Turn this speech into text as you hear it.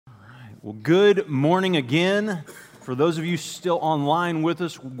Well, good morning again. For those of you still online with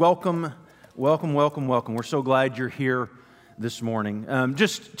us, welcome. We're so glad you're here this morning.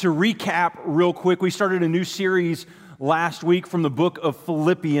 Just to recap real quick, we started a new series last week from the book of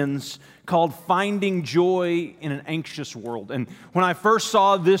Philippians called Finding Joy in an Anxious World. And when I first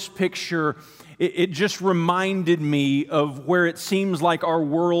saw this picture, it just reminded me of where it seems like our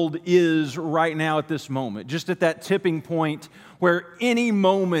world is right now at this moment, just at that tipping point where any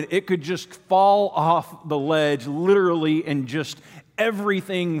moment it could just fall off the ledge, literally, and just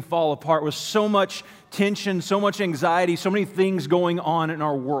everything fall apart with so much tension, so much anxiety, so many things going on in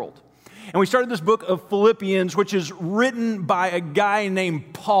our world. And we started this book of Philippians, which is written by a guy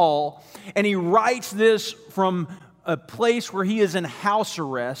named Paul, and he writes this from a place where he is in house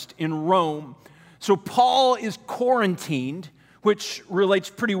arrest in Rome. So Paul is quarantined, which relates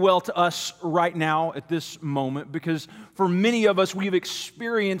pretty well to us right now at this moment, because for many of us, we've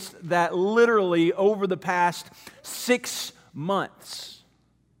experienced that literally over the past 6 months.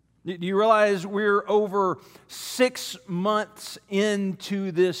 Do you realize we're over 6 months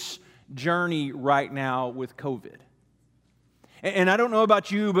into this journey right now with COVID? And I don't know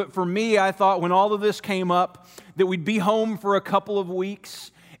about you, but for me, I thought when all of this came up that we'd be home for a couple of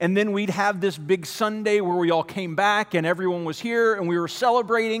weeks, and then we'd have this big Sunday where we all came back and everyone was here and we were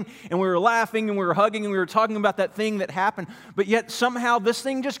celebrating and we were laughing and we were hugging and we were talking about that thing that happened. But yet somehow this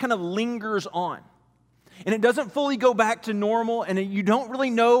thing just kind of lingers on. And it doesn't fully go back to normal, and you don't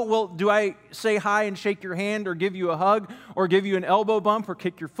really know, well, do I say hi and shake your hand or give you a hug or give you an elbow bump or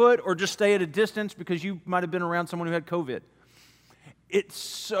kick your foot or just stay at a distance because you might have been around someone who had COVID? It's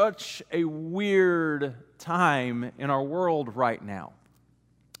such a weird time in our world right now.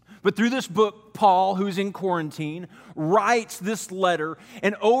 But through this book, Paul, who's in quarantine, writes this letter,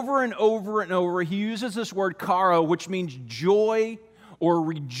 and over and over and over, he uses this word karo, which means joy or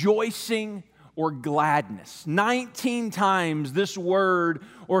rejoicing or gladness. 19 times this word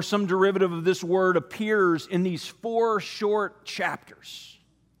or some derivative of this word appears in these 4 short chapters.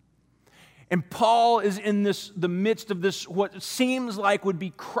 And Paul is in the midst of this, what seems like would be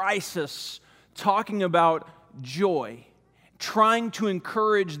crisis, talking about joy, trying to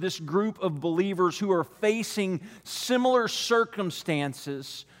encourage this group of believers who are facing similar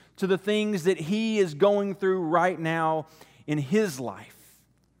circumstances to the things that he is going through right now in his life.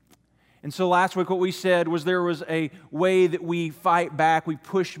 And so last week what we said was there was a way that we fight back, we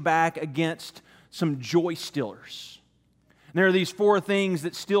push back against some joy stealers. And there are these 4 things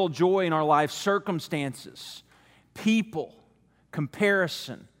that steal joy in our life: circumstances, people,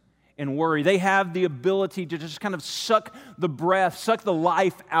 comparison, and worry. They have the ability to just kind of suck the breath, suck the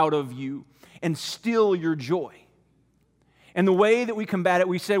life out of you and steal your joy. And the way that we combat it,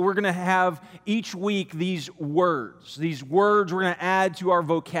 we said we're going to have each week these words. These words we're going to add to our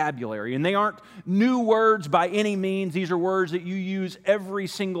vocabulary. And they aren't new words by any means. These are words that you use every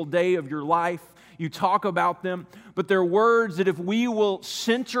single day of your life. You talk about them. But they're words that if we will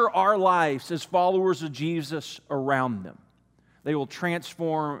center our lives as followers of Jesus around them, they will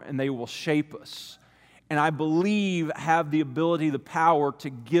transform and they will shape us. And I believe have the ability, the power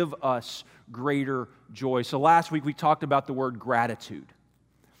to give us greater joy. So last week we talked about the word gratitude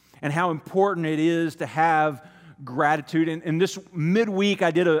and how important it is to have gratitude. And this midweek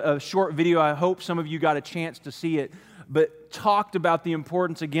I did a short video. I hope some of you got a chance to see it, but talked about the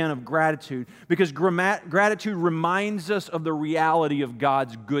importance again of gratitude, because gratitude reminds us of the reality of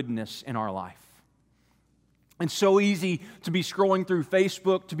God's goodness in our life. It's so easy to be scrolling through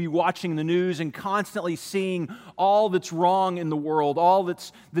Facebook, to be watching the news and constantly seeing all that's wrong in the world, all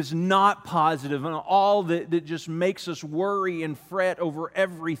that's not positive, and all that just makes us worry and fret over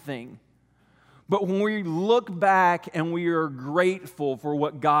everything. But when we look back and we are grateful for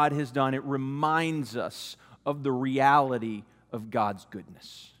what God has done, it reminds us of the reality of God's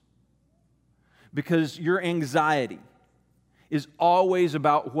goodness. Because your anxiety is always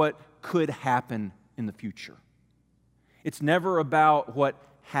about what could happen in the future. It's never about what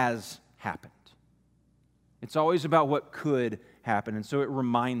has happened. It's always about what could happen. And so it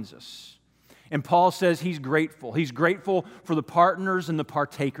reminds us. And Paul says he's grateful. He's grateful for the partners and the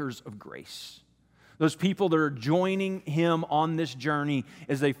partakers of grace. Those people that are joining him on this journey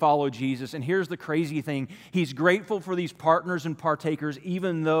as they follow Jesus. And here's the crazy thing. He's grateful for these partners and partakers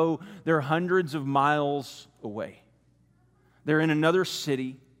even though they're hundreds of miles away. They're in another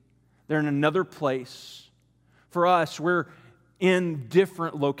city. They're in another place. For us, we're in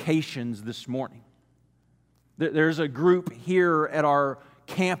different locations this morning. There's a group here at our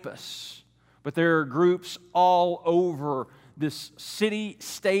campus, but there are groups all over this city,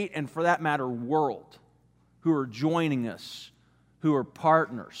 state, and for that matter, world, who are joining us, who are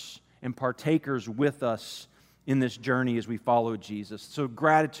partners and partakers with us in this journey as we follow Jesus. So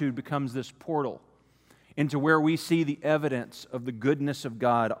gratitude becomes this portal into where we see the evidence of the goodness of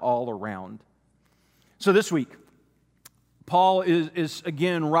God all around. So this week, Paul is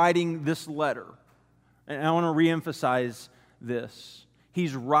again writing this letter. And I want to reemphasize this.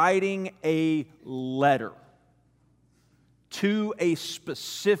 He's writing a letter to a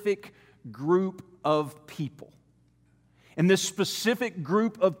specific group of people. And this specific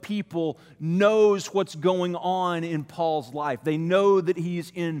group of people knows what's going on in Paul's life. They know that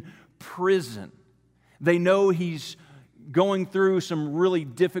he's in prison. They know he's going through some really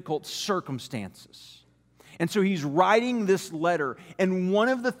difficult circumstances. And so he's writing this letter, and one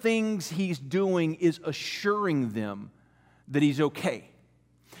of the things he's doing is assuring them that he's okay.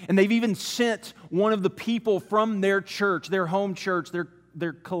 And they've even sent one of the people from their church, their home church,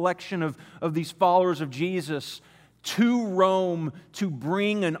 their collection of these followers of Jesus to Rome to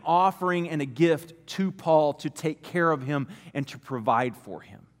bring an offering and a gift to Paul to take care of him and to provide for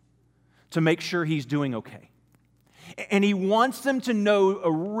him, to make sure he's doing okay. And he wants them to know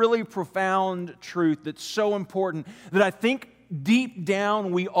a really profound truth that's so important that I think deep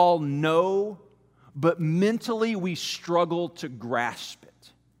down we all know, but mentally we struggle to grasp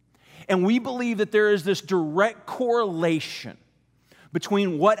it. And we believe that there is this direct correlation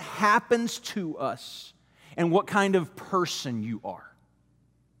between what happens to us and what kind of person you are,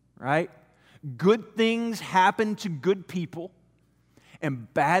 right? Good things happen to good people,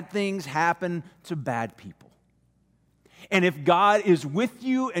 and bad things happen to bad people. And if God is with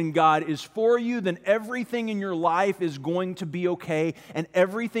you and God is for you, then everything in your life is going to be okay, and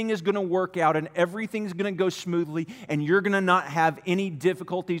everything is going to work out, and everything's going to go smoothly, and you're going to not have any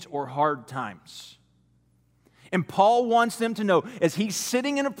difficulties or hard times. And Paul wants them to know, as he's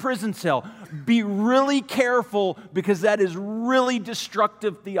sitting in a prison cell, be really careful, because that is really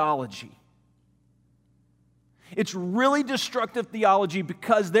destructive theology. It's really destructive theology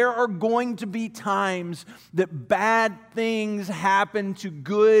because there are going to be times that bad things happen to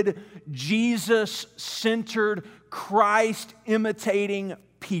good, Jesus-centered, Christ-imitating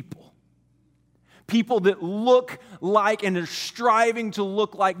people. People that look like and are striving to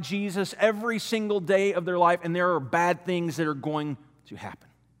look like Jesus every single day of their life, and there are bad things that are going to happen.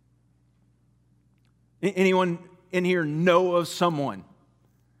 Anyone in here know of someone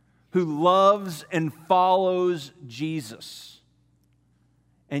who loves and follows Jesus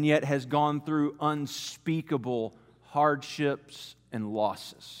and yet has gone through unspeakable hardships and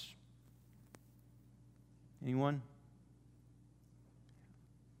losses? Anyone?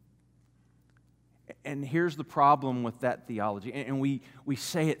 And here's the problem with that theology, and we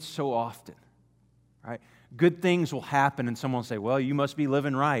say it so often, right? Good things will happen, and someone will say, well, you must be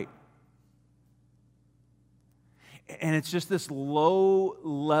living right. And it's just this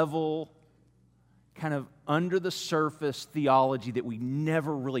low-level, kind of under-the-surface theology that we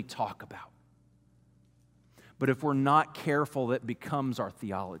never really talk about. But if we're not careful, that becomes our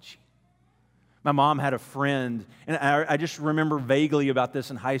theology. My mom had a friend, and I just remember vaguely about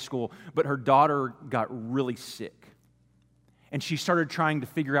this in high school, but her daughter got really sick. And she started trying to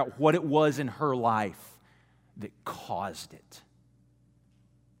figure out what it was in her life that caused it.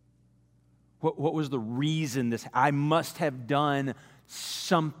 What was the reason this? I must have done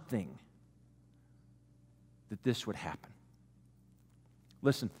something that this would happen.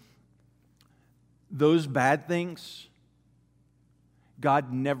 Listen, those bad things,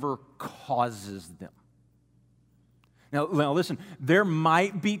 God never causes them. Now listen, there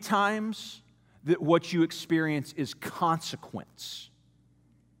might be times that what you experience is consequence,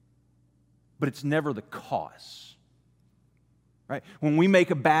 but it's never the cause. Right? When we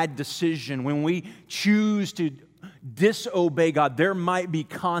make a bad decision, when we choose to disobey God, there might be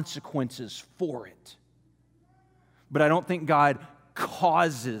consequences for it. But I don't think God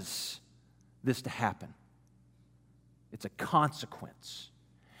causes this to happen. It's a consequence.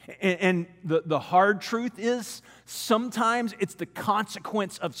 And the hard truth is, sometimes it's the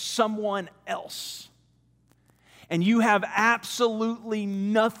consequence of someone else. And you have absolutely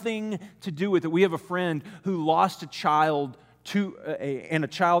nothing to do with it. We have a friend who lost a child and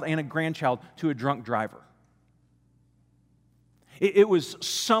a grandchild to a drunk driver. It was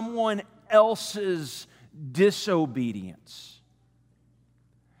someone else's disobedience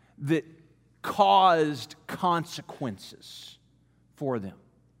that caused consequences for them.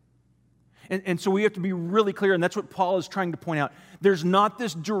 And so we have to be really clear, and that's what Paul is trying to point out. There's not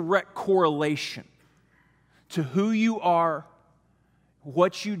this direct correlation to who you are,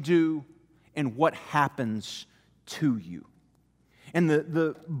 what you do, and what happens to you. And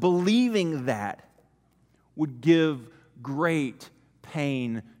the believing that would give great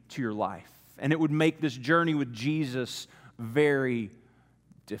pain to your life. And it would make this journey with Jesus very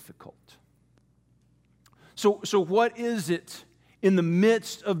difficult. So what is it in the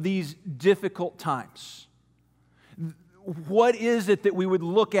midst of these difficult times? What is it that we would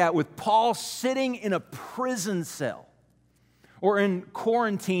look at with Paul sitting in a prison cell or in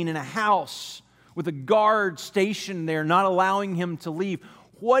quarantine in a house with a guard stationed there, not allowing him to leave?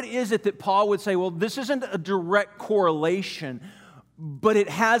 What is it that Paul would say, well, this isn't a direct correlation, but it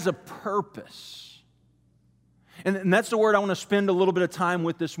has a purpose? And that's the word I want to spend a little bit of time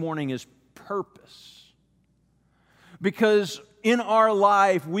with this morning, is purpose. Because in our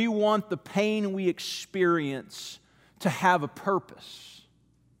life, we want the pain we experience to have a purpose.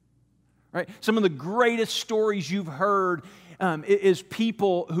 Right? Some of the greatest stories you've heard is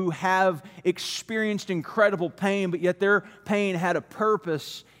people who have experienced incredible pain, but yet their pain had a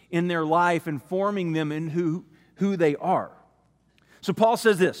purpose in their life, informing them in who they are. So Paul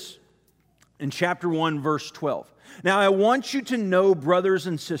says this in chapter 1, verse 12. Now I want you to know, brothers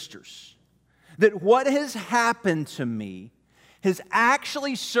and sisters, that what has happened to me has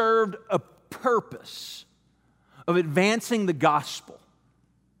actually served a purpose of advancing the gospel.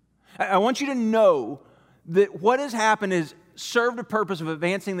 I want you to know that what has happened has served a purpose of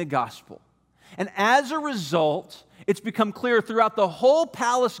advancing the gospel. And as a result, it's become clear throughout the whole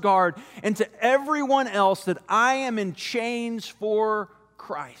palace guard and to everyone else that I am in chains for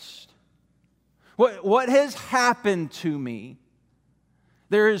Christ. What has happened to me,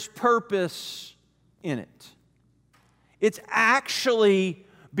 there is purpose in it. It's actually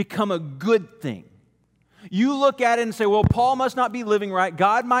become a good thing. You look at it and say, well, Paul must not be living right.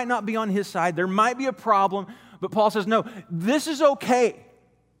 God might not be on his side. There might be a problem. But Paul says, no, this is okay.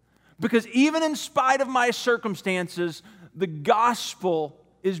 Because even in spite of my circumstances, the gospel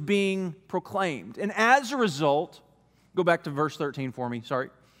is being proclaimed. And as a result, go back to verse 13 for me, sorry.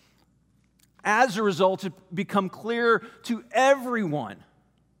 As a result, it's become clear to everyone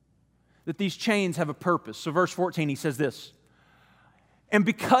that these chains have a purpose. So verse 14, he says this, and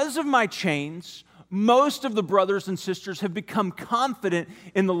because of my chains, most of the brothers and sisters have become confident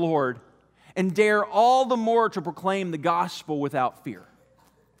in the Lord and dare all the more to proclaim the gospel without fear.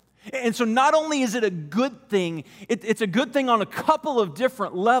 And so not only is it a good thing, it's a good thing on a couple of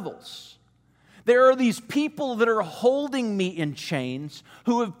different levels. There are these people that are holding me in chains,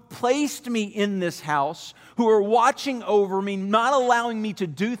 who have placed me in this house, who are watching over me, not allowing me to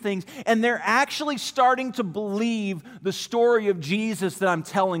do things, and they're actually starting to believe the story of Jesus that I'm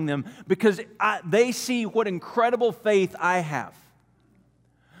telling them because they see what incredible faith I have.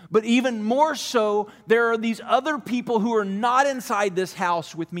 But even more so, there are these other people who are not inside this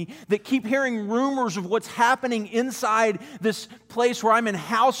house with me that keep hearing rumors of what's happening inside this place where I'm in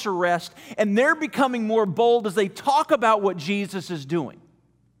house arrest, and they're becoming more bold as they talk about what Jesus is doing.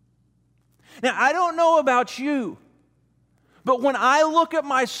 Now, I don't know about you, but when I look at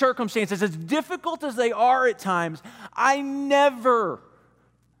my circumstances, as difficult as they are at times, I never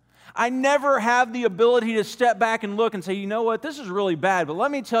have the ability to step back and look and say, you know what, this is really bad, but let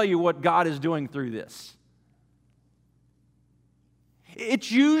me tell you what God is doing through this.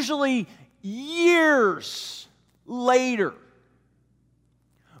 It's usually years later,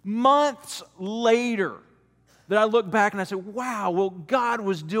 months later, that I look back and I say, wow, well, God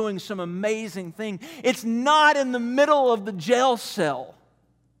was doing some amazing thing. It's not in the middle of the jail cell.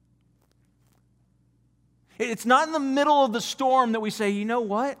 It's not in the middle of the storm that we say, you know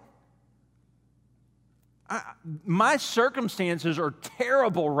what? My circumstances are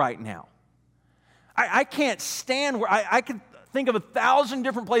terrible right now. I can't stand where I could think of 1,000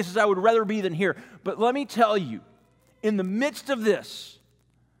 different places I would rather be than here. But let me tell you, in the midst of this,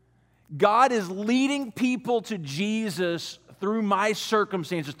 God is leading people to Jesus through my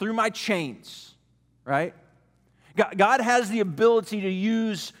circumstances, through my chains, right? God has the ability to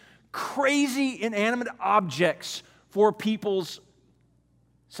use crazy inanimate objects for people's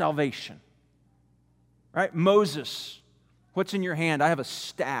salvation. Right? Moses, what's in your hand? I have a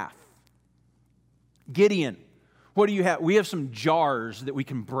staff. Gideon, what do you have? We have some jars that we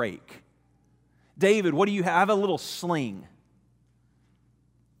can break. David, what do you have? I have a little sling.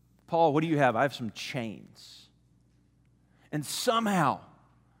 Paul, what do you have? I have some chains. And somehow,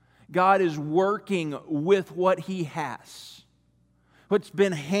 God is working with what he has, what's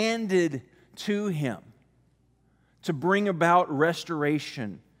been handed to him, to bring about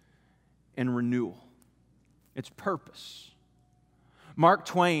restoration and renewal. It's purpose. Mark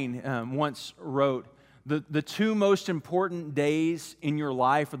Twain once wrote, the two most important days in your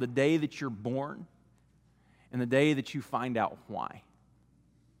life are the day that you're born and the day that you find out why.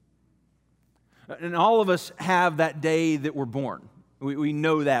 And all of us have that day that we're born. We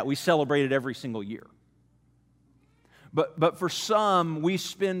know that. We celebrate it every single year. But for some, we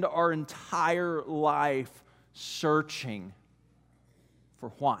spend our entire life searching for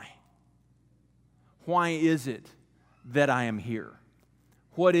why. Why is it that I am here?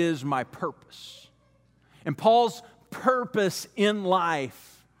 What is my purpose? And Paul's purpose in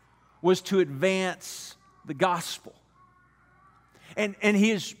life was to advance the gospel. And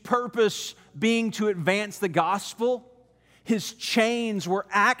his purpose being to advance the gospel, his chains were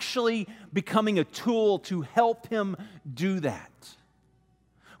actually becoming a tool to help him do that.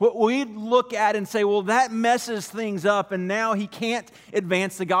 What we'd look at and say, well, that messes things up, and now he can't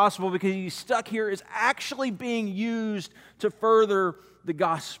advance the gospel because he's stuck here, is actually being used to further the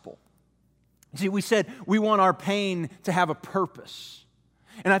gospel. See, we said we want our pain to have a purpose.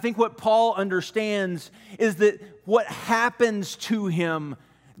 And I think what Paul understands is that what happens to him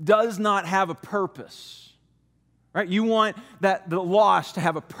does not have a purpose. Right? You want the loss to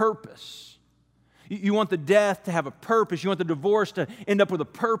have a purpose. You want the death to have a purpose. You want the divorce to end up with a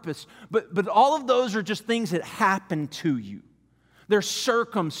purpose. But all of those are just things that happen to you. They're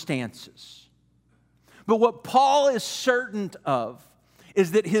circumstances. But what Paul is certain of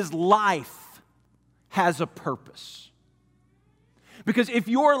is that his life has a purpose. Because if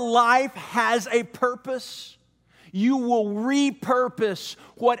your life has a purpose, you will repurpose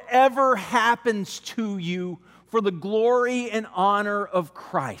whatever happens to you for the glory and honor of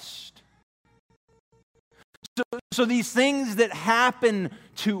Christ. So these things that happen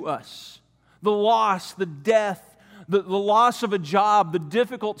to us, the loss, the death, the loss of a job, the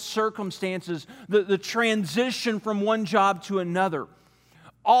difficult circumstances, the transition from one job to another,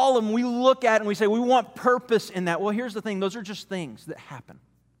 all of them we look at and we say, we want purpose in that. Well, here's the thing. Those are just things that happen.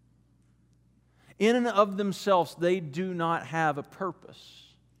 In and of themselves, they do not have a purpose.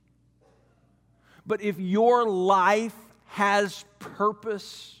 But if your life has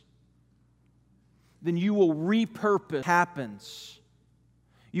purpose, then you will repurpose what happens.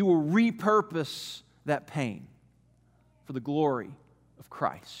 You will repurpose that pain for the glory of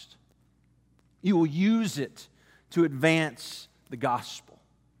Christ. You will use it to advance the gospel.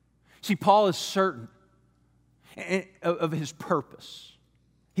 See, Paul is certain of his purpose.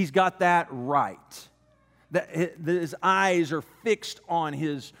 He's got that right. That his eyes are fixed on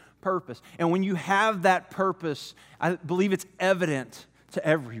his purpose. And when you have that purpose, I believe it's evident to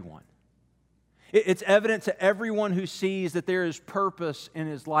everyone. It's evident to everyone who sees that there is purpose in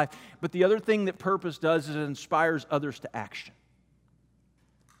his life. But the other thing that purpose does is it inspires others to action.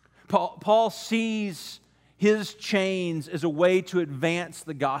 Paul sees his chains as a way to advance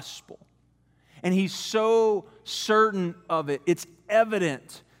the gospel. And he's so certain of it. It's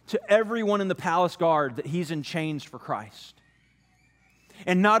evident to everyone in the palace guard that he's in chains for Christ.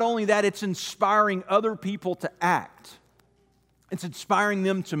 And not only that, it's inspiring other people to act. It's inspiring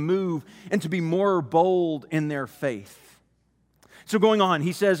them to move and to be more bold in their faith. So going on,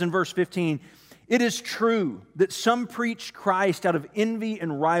 he says in verse 15, "It is true that some preach Christ out of envy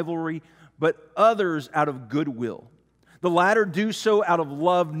and rivalry, but others out of goodwill. The latter do so out of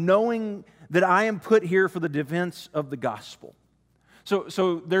love, knowing that I am put here for the defense of the gospel."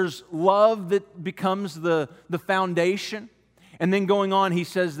 So there's love that becomes the foundation. And then going on, he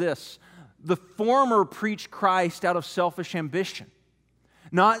says this, "The former preach Christ out of selfish ambition,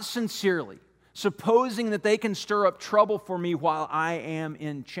 not sincerely, supposing that they can stir up trouble for me while I am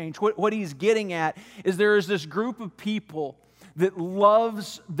in chains." What he's getting at is there is this group of people that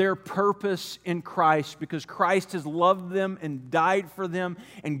loves their purpose in Christ because Christ has loved them and died for them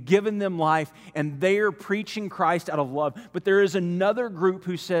and given them life, and they are preaching Christ out of love. But there is another group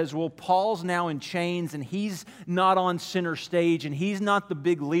who says, well, Paul's now in chains and he's not on center stage and he's not the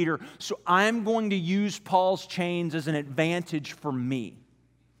big leader, so I'm going to use Paul's chains as an advantage for me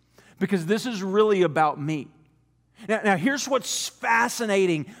because this is really about me. Now, here's what's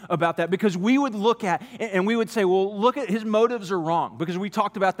fascinating about that, because we would look at, and we would say, well, look at his motives are wrong, because we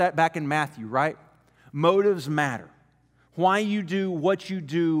talked about that back in Matthew, right? Motives matter. Why you do what you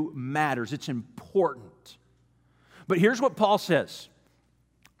do matters. It's important. But here's what Paul says,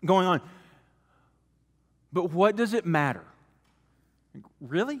 going on. But what does it matter?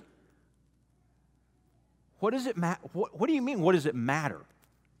 Really? What does it matter? What do you mean, what does it matter?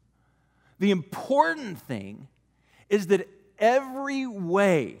 The important thing is that every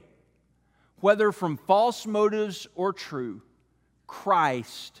way, whether from false motives or true,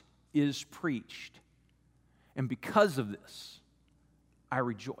 Christ is preached. And because of this, I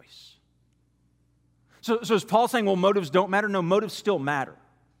rejoice. So is Paul saying, well, motives don't matter? No, motives still matter.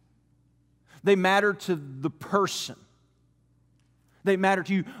 They matter to the person. They matter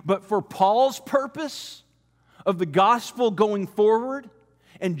to you. But for Paul's purpose, of the gospel going forward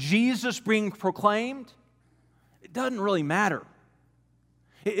and Jesus being proclaimed, it doesn't really matter.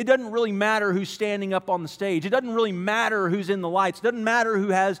 It doesn't really matter who's standing up on the stage. It doesn't really matter who's in the lights. It doesn't matter who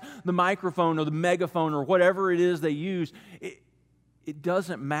has the microphone or the megaphone or whatever it is they use. It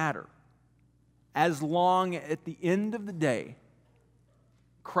doesn't matter. As long at the end of the day,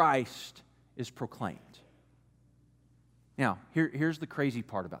 Christ is proclaimed. Now, here's the crazy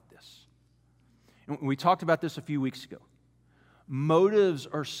part about this. And we talked about this a few weeks ago. Motives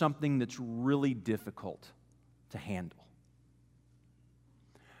are something that's really difficult to handle.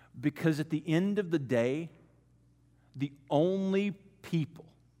 Because at the end of the day, the only people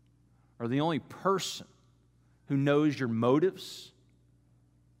or the only person who knows your motives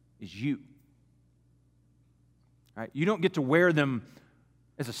is you. Right? You don't get to wear them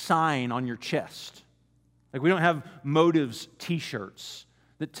as a sign on your chest. Like we don't have motives t-shirts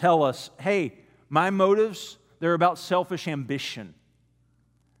that tell us, hey, my motives, they're about selfish ambition.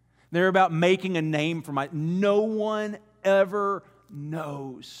 They're about making a name for no one ever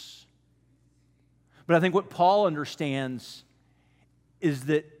knows. But I think what Paul understands is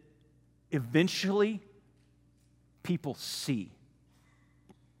that eventually people see.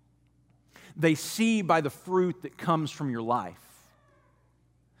 They see by the fruit that comes from your life.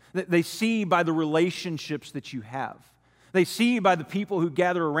 They see by the relationships that you have. They see by the people who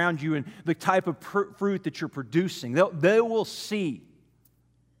gather around you and the type of fruit that you're producing. They will see.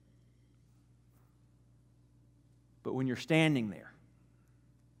 But when you're standing there,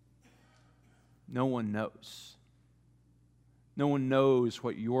 no one knows. No one knows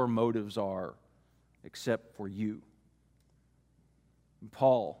what your motives are except for you. And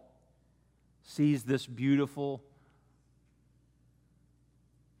Paul sees this beautiful,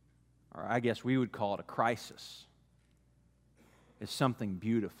 or I guess we would call it a crisis, as something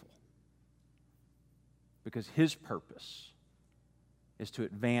beautiful. Because his purpose is to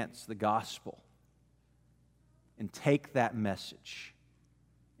advance the gospel and take that message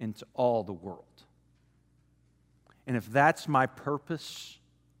into all the world. And if that's my purpose,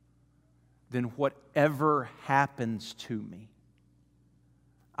 then whatever happens to me,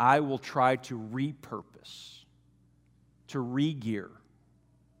 I will try to repurpose, to re-gear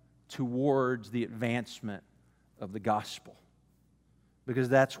towards the advancement of the gospel. Because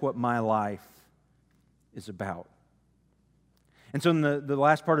that's what my life is about. And so in the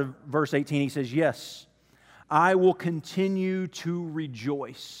last part of verse 18, he says, yes, I will continue to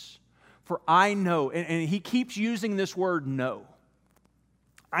rejoice, for I know, and he keeps using this word know.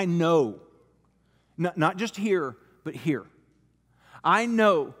 I know, not just here, but here. I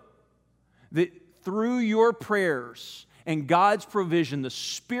know that through your prayers and God's provision, the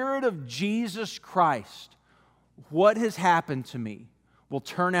Spirit of Jesus Christ, what has happened to me will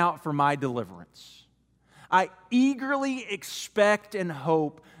turn out for my deliverance. I eagerly expect and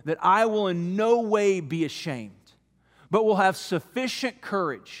hope that I will in no way be ashamed, but will have sufficient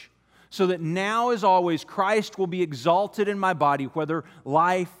courage so that now as always Christ will be exalted in my body, whether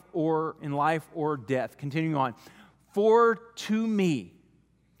life or death. Continuing on. For to me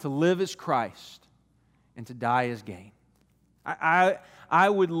to live is Christ and to die is gain. I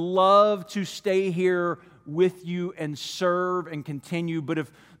would love to stay here with you and serve and continue, but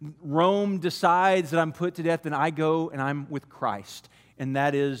if Rome decides that I'm put to death, then I go and I'm with Christ. And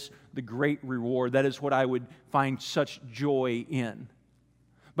that is the great reward. That is what I would find such joy in.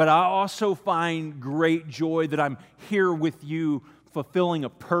 But I also find great joy that I'm here with you fulfilling a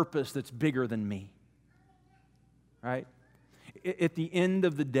purpose that's bigger than me. Right? At the end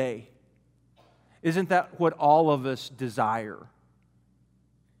of the day, isn't that what all of us desire?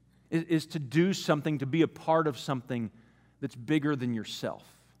 Is to do something, to be a part of something that's bigger than yourself.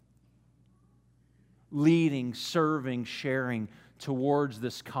 Leading, serving, sharing towards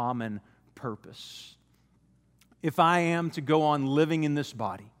this common purpose. If I am to go on living in this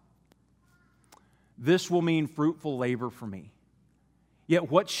body, this will mean fruitful labor for me. Yet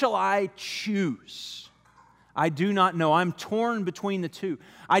what shall I choose? I do not know. I'm torn between the two.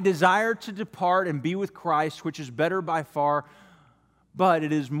 I desire to depart and be with Christ, which is better by far, but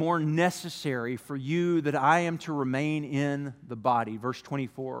it is more necessary for you that I am to remain in the body. Verse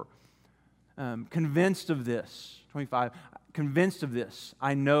 24. Convinced of this. 25. Convinced of this,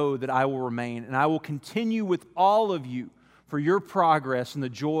 I know that I will remain, and I will continue with all of you for your progress and the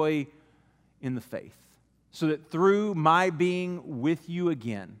joy in the faith, so that through my being with you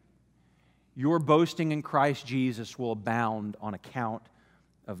again, your boasting in Christ Jesus will abound on account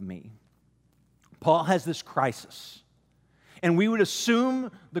of me. Paul has this crisis, and we would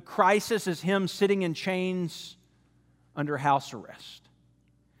assume the crisis is him sitting in chains under house arrest.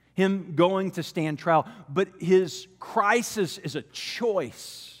 him going to stand trial, but his crisis is a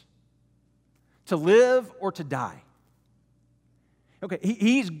choice to live or to die. Okay,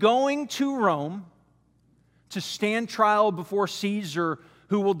 he's going to Rome to stand trial before Caesar,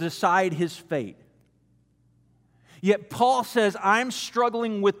 who will decide his fate. Yet Paul says, I'm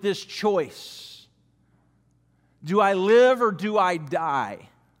struggling with this choice. Do I live or do I die?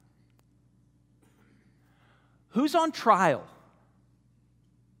 Who's on trial?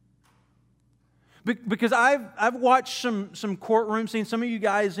 Because I've watched some courtroom scenes. Some of you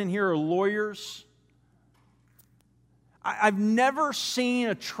guys in here are lawyers. I've never seen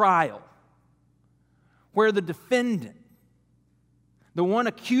a trial where the defendant, the one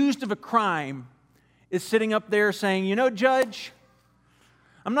accused of a crime, is sitting up there saying, you know, Judge,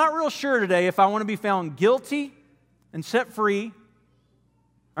 I'm not real sure today if I want to be found guilty and set free,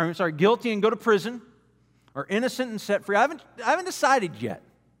 guilty and go to prison, or innocent and set free. I haven't decided yet.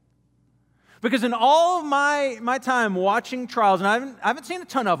 Because in all of my time watching trials, and I haven't seen a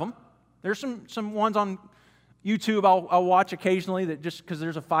ton of them, there's some ones on YouTube I'll watch occasionally that just because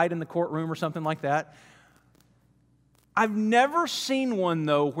there's a fight in the courtroom or something like that. I've never seen one,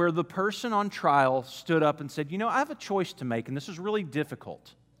 though, where the person on trial stood up and said, you know, I have a choice to make, and this is really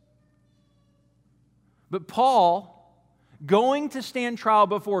difficult. But Paul, going to stand trial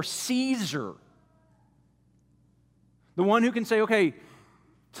before Caesar, the one who can say, okay,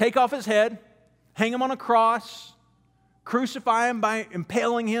 take off his head, hang him on a cross, crucify him by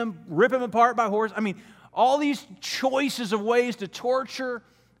impaling him, rip him apart by horse. I mean, all these choices of ways to torture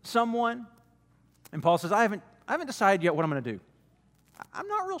someone. And Paul says, I haven't decided yet what I'm going to do. I'm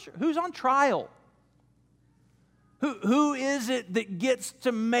not real sure. Who's on trial? Who is it that gets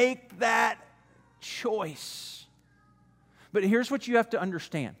to make that choice? But here's what you have to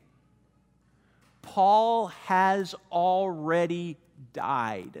understand. Paul has already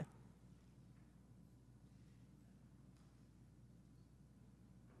died.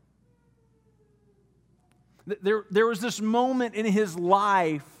 There was this moment in his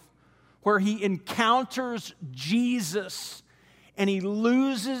life where he encounters Jesus and he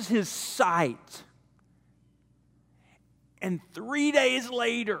loses his sight. And 3 days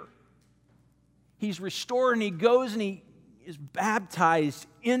later, he's restored and he goes and he is baptized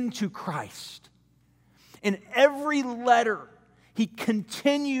into Christ. In every letter, he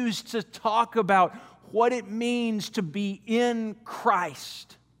continues to talk about what it means to be in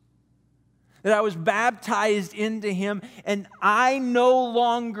Christ. That I was baptized into him, and I no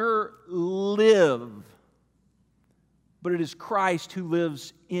longer live, but it is Christ who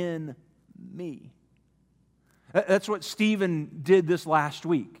lives in me. That's what Stephen did this last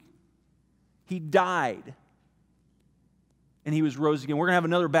week. He died, and he was rose again. We're going to have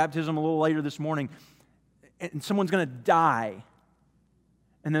another baptism a little later this morning, and someone's going to die,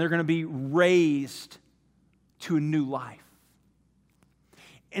 and then they're going to be raised to a new life.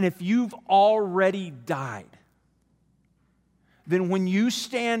 And if you've already died, then when you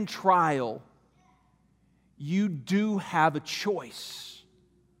stand trial, you do have a choice.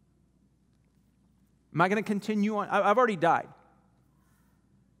 Am I going to continue on? I've already died.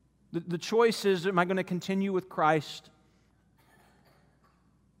 The choice is, am I going to continue with Christ,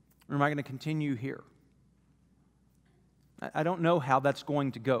 or am I going to continue here? I don't know how that's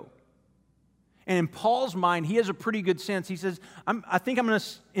going to go. And in Paul's mind, he has a pretty good sense. He says, I think I'm going to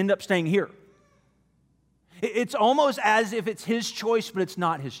end up staying here. It's almost as if it's his choice, but it's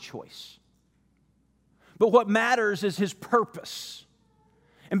not his choice. But what matters is his purpose.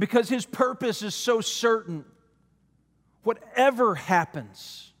 And because his purpose is so certain, whatever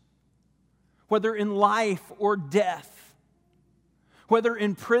happens, whether in life or death, whether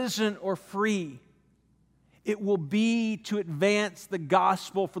in prison or free, it will be to advance the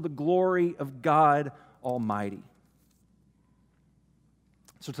gospel for the glory of God Almighty.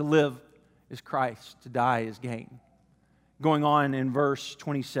 So to live is Christ, to die is gain. Going on in verse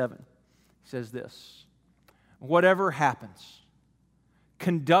 27, he says this, whatever happens,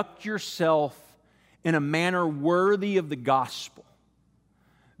 conduct yourself in a manner worthy of the gospel.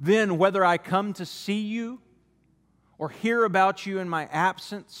 Then whether I come to see you or hear about you in my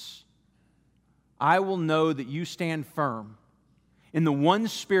absence, I will know that you stand firm in the one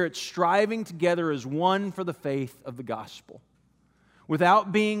Spirit, striving together as one for the faith of the gospel,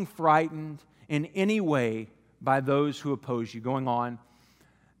 without being frightened in any way by those who oppose you. Going on,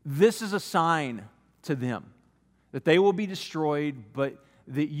 this is a sign to them that they will be destroyed, but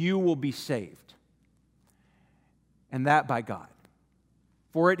that you will be saved, and that by God.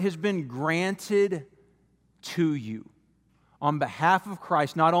 For it has been granted to you on behalf of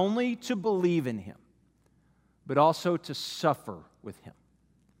Christ, not only to believe in Him, but also to suffer with Him,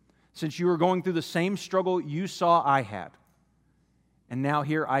 since you were going through the same struggle you saw I had. And now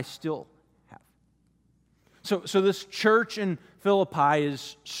here I still have. So this church in Philippi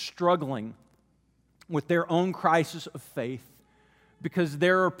is struggling with their own crisis of faith because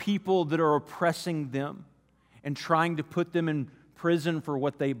there are people that are oppressing them and trying to put them in prison for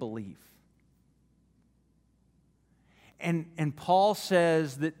what they believe. And Paul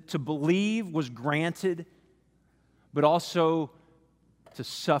says that to believe was granted, but also to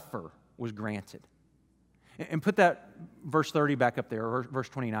suffer was granted. And put that verse 30 back up there, or verse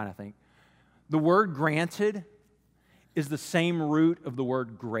 29, I think. The word granted is the same root of the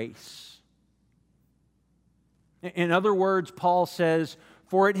word grace. In other words, Paul says,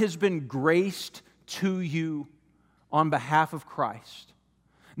 for it has been graced to you on behalf of Christ,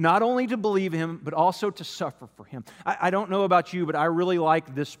 not only to believe Him, but also to suffer for Him. I don't know about you, but I really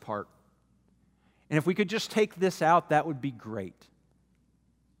like this part. And if we could just take this out, that would be great.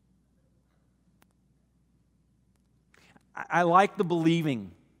 I like the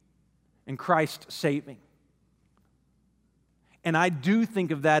believing in Christ saving. And I do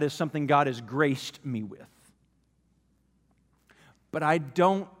think of that as something God has graced me with. But I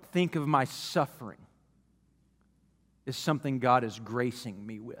don't think of my suffering as something God is gracing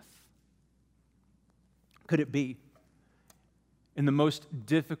me with. Could it be in the most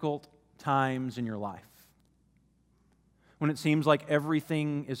difficult times in your life, when it seems like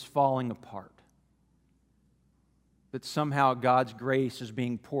everything is falling apart, that somehow God's grace is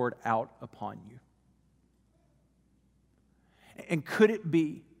being poured out upon you? And could it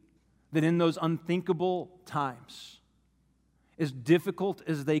be that in those unthinkable times, as difficult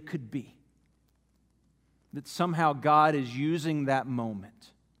as they could be, that somehow God is using that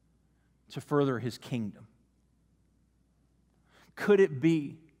moment to further His kingdom? Could it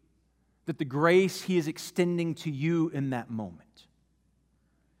be that the grace He is extending to you in that moment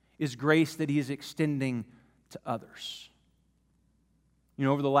is grace that He is extending to others? You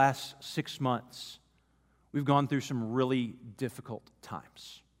know, over the last 6 months, we've gone through some really difficult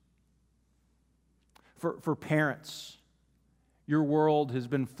times. For parents, your world has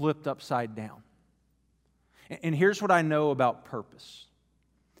been flipped upside down. And here's what I know about purpose,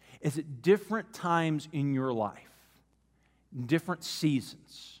 is at different times in your life, in different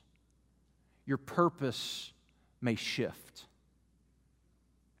seasons, your purpose may shift.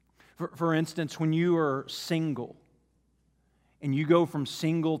 For instance, when you are single and you go from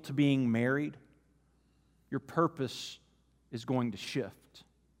single to being married, your purpose is going to shift.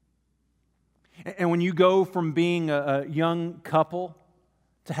 And when you go from being a young couple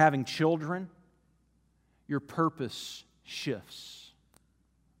to having children, your purpose shifts.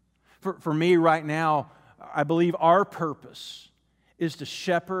 For me right now, I believe our purpose is to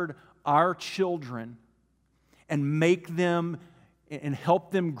shepherd our children and make them and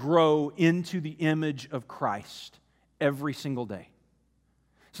help them grow into the image of Christ every single day.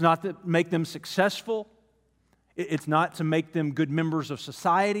 It's not to make them successful. It's not to make them good members of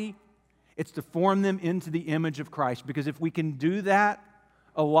society. It's to form them into the image of Christ. Because if we can do that,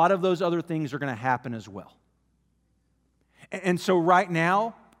 a lot of those other things are going to happen as well. And so right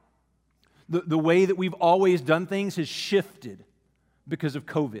now, the way that we've always done things has shifted because of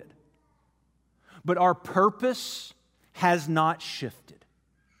COVID. But our purpose has not shifted.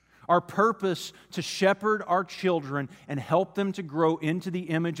 Our purpose to shepherd our children and help them to grow into the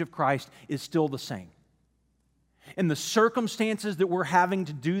image of Christ is still the same. And the circumstances that we're having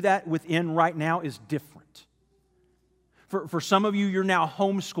to do that within right now is different. For some of you, you're now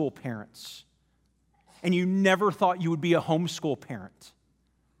homeschool parents, and you never thought you would be a homeschool parent.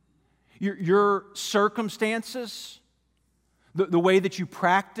 Your circumstances, the way that you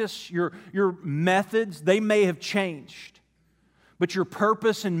practice, your methods, they may have changed, but your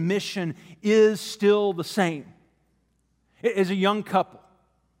purpose and mission is still the same. As a young couple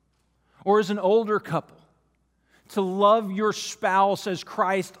or as an older couple, to love your spouse as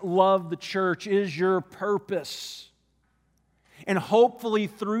Christ loved the church is your purpose. And hopefully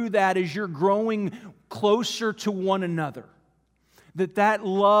through that, as you're growing closer to one another, that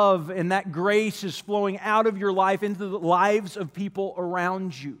love and that grace is flowing out of your life into the lives of people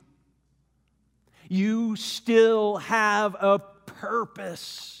around you. You still have a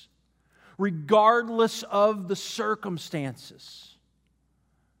purpose, regardless of the circumstances.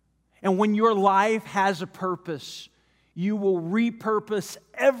 And when your life has a purpose, you will repurpose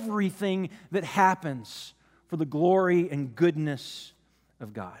everything that happens for the glory and goodness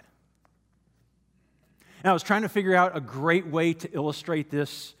of God. And I was trying to figure out a great way to illustrate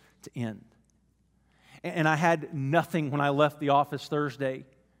this to end. And I had nothing when I left the office Thursday.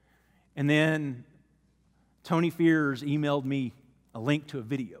 And then Tony Fears emailed me a link to a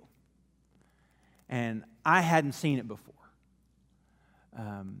video. and I hadn't seen it before.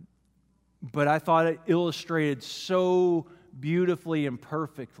 But I thought it illustrated so beautifully and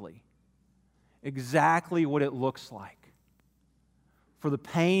perfectly exactly what it looks like for the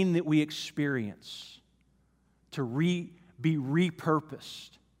pain that we experience to be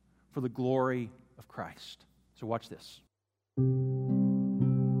repurposed for the glory of Christ. So watch this.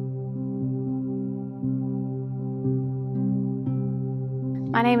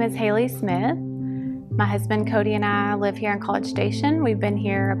 My name is Haley Smith. My husband Cody and I live here in College Station. We've been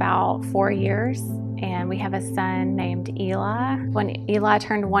here about 4 years, and we have a son named Eli. When Eli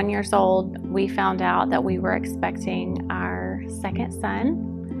turned 1 year old, we found out that we were expecting our second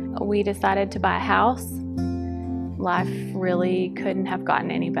son. We decided to buy a house. Life really couldn't have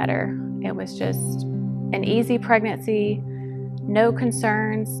gotten any better. It was just an easy pregnancy, no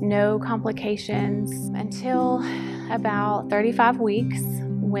concerns, no complications, until about 35 weeks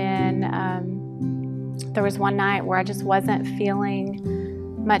when there was one night where I just wasn't feeling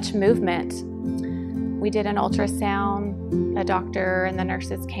much movement. We did an ultrasound. The doctor and the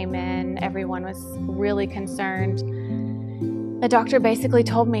nurses came in. Everyone was really concerned. The doctor basically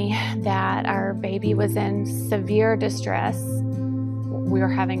told me that our baby was in severe distress. We were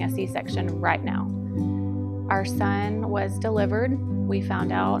having a C-section right now. Our son was delivered. We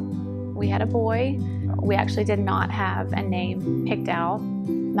found out we had a boy. We actually did not have a name picked out.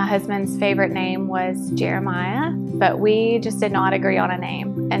 My husband's favorite name was Jeremiah, but we just did not agree on a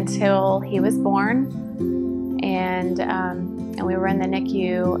name until he was born. And we were in the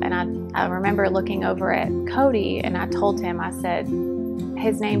NICU, and I remember looking over at Cody, and I told him, I said,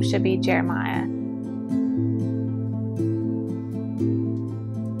 his name should be Jeremiah.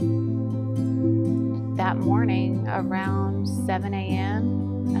 That morning, around 7 a.m.,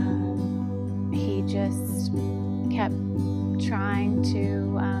 he just kept trying to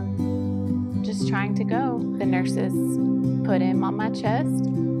go. The nurses put him on my chest,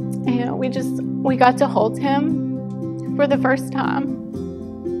 and we got to hold him for the first time.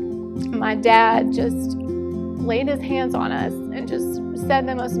 My dad just laid his hands on us and just said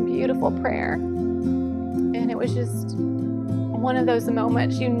the most beautiful prayer. And it was just one of those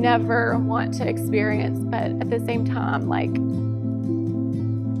moments you never want to experience, but at the same time, like,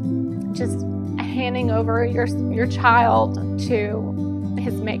 just handing over your child to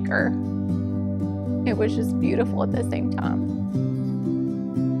his maker. It was just beautiful at the same time.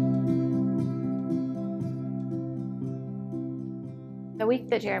 The week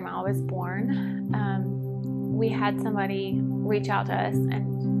that Jeremiah was born, we had somebody reach out to us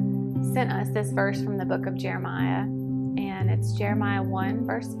and sent us this verse from the book of Jeremiah. And it's Jeremiah 1,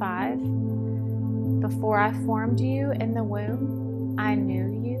 verse 5. Before I formed you in the womb, I knew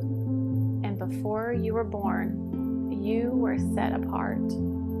you. And before you were born, you were set apart.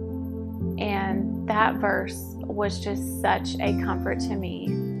 And that verse was just such a comfort to me,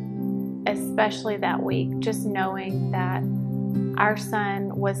 especially that week, just knowing that our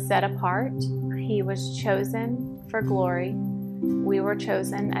son was set apart. He was chosen for glory. We were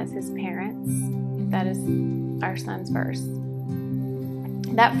chosen as his parents. That is our son's verse.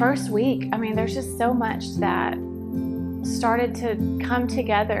 That first week, I mean, there's just so much that started to come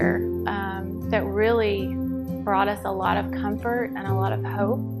together that really brought us a lot of comfort and a lot of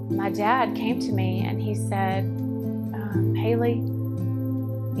hope. My dad came to me and he said, Haley,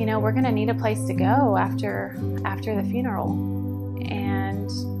 you know, we're going to need a place to go after the funeral.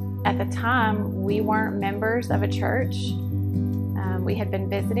 And at the time, we weren't members of a church. We had been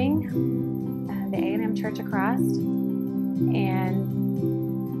visiting the A&M Church of Christ, and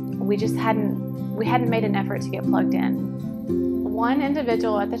we hadn't made an effort to get plugged in. One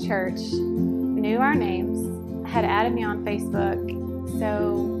individual at the church knew our names, had added me on Facebook.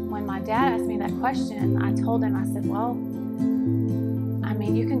 So when my dad asked me that question, I told him, I said, well, I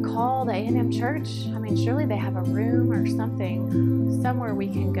mean, you can call the A&M Church. I mean, surely they have a room or something, somewhere we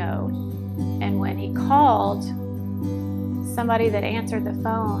can go. And when he called, somebody that answered the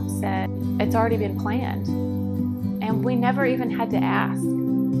phone said, it's already been planned. And we never even had to ask.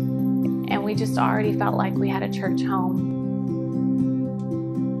 And we just already felt like we had a church home.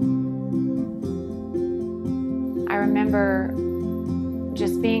 I remember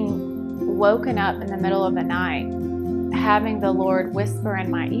just being woken up in the middle of the night, having the Lord whisper in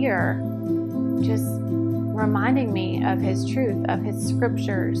my ear, just reminding me of His truth, of His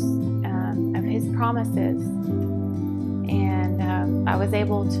scriptures, of His promises. And I was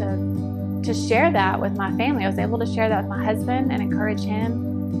able to share that with my family. I was able to share that with my husband and encourage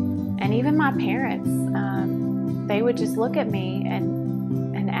him. And even my parents, they would just look at me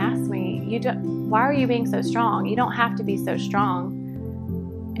and ask me, why are you being so strong? You don't have to be so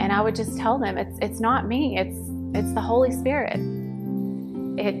strong. And I would just tell them, it's not me, it's the Holy Spirit.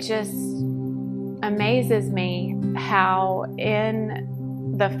 It just amazes me how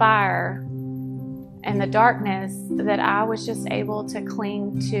in the fire and the darkness that I was just able to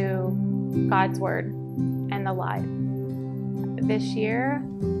cling to God's Word and the light. This year,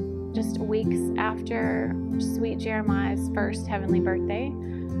 just weeks after sweet Jeremiah's first heavenly birthday,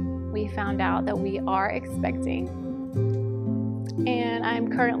 we found out that we are expecting. And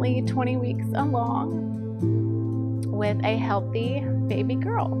I'm currently 20 weeks along with a healthy baby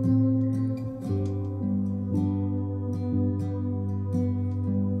girl.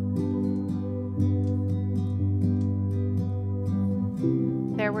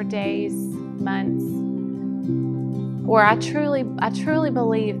 There were days, months, where I truly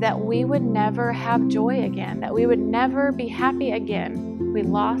believe that we would never have joy again, that we would never be happy again. We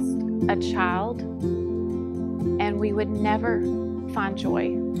lost a child, and we would never find joy.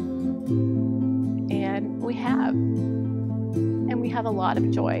 And we have. And we have a lot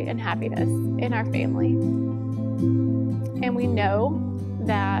of joy and happiness in our family. And we know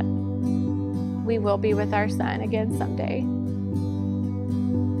that we will be with our son again someday.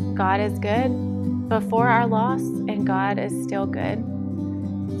 God is good before our loss, and God is still good.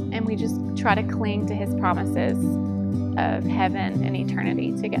 And we just try to cling to His promises of heaven and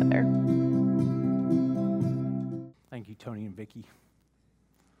eternity together. Thank you, Tony and Vicki.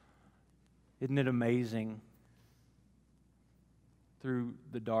 Isn't it amazing, through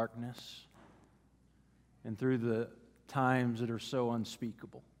the darkness and through the times that are so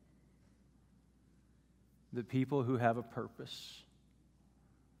unspeakable, that people who have a purpose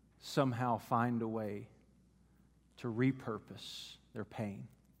somehow find a way to repurpose their pain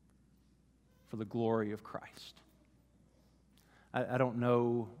for the glory of Christ. I don't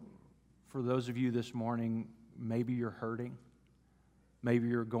know, for those of you this morning, maybe you're hurting. Maybe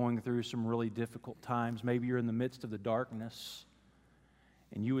you're going through some really difficult times. Maybe you're in the midst of the darkness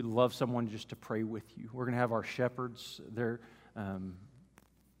and you would love someone just to pray with you. We're going to have our shepherds. I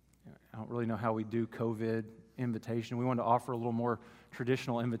don't really know how we do COVID invitation. We wanted to offer a little more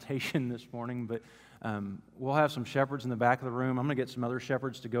traditional invitation this morning, but we'll have some shepherds in the back of the room. I'm going to get some other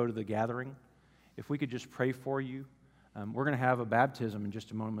shepherds to go to the gathering. If we could just pray for you. We're going to have a baptism in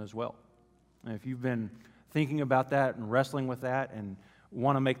just a moment as well. And if you've been thinking about that and wrestling with that and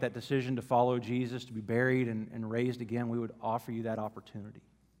want to make that decision to follow Jesus, to be buried and raised again, we would offer you that opportunity.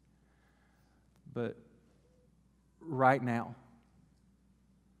 But right now,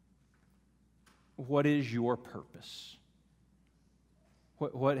 what is your purpose?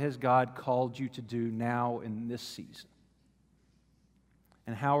 What has God called you to do now in this season?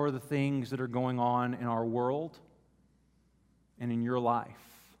 And how are the things that are going on in our world and in your life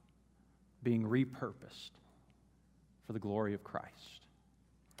being repurposed for the glory of Christ?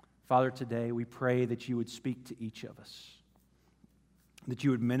 Father, today we pray that you would speak to each of us, that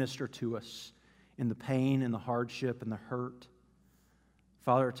you would minister to us in the pain and the hardship and the hurt.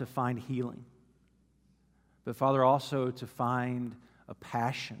 Father, to find healing. But Father, also to find a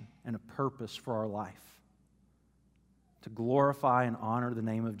passion and a purpose for our life. To glorify and honor the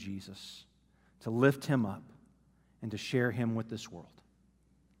name of Jesus. To lift Him up and to share Him with this world.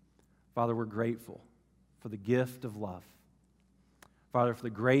 Father, we're grateful for the gift of love. Father, for the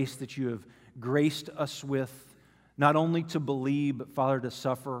grace that you have graced us with, not only to believe, but Father, to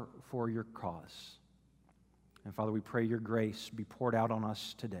suffer for your cause. And Father, we pray your grace be poured out on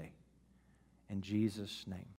us today. In Jesus' name.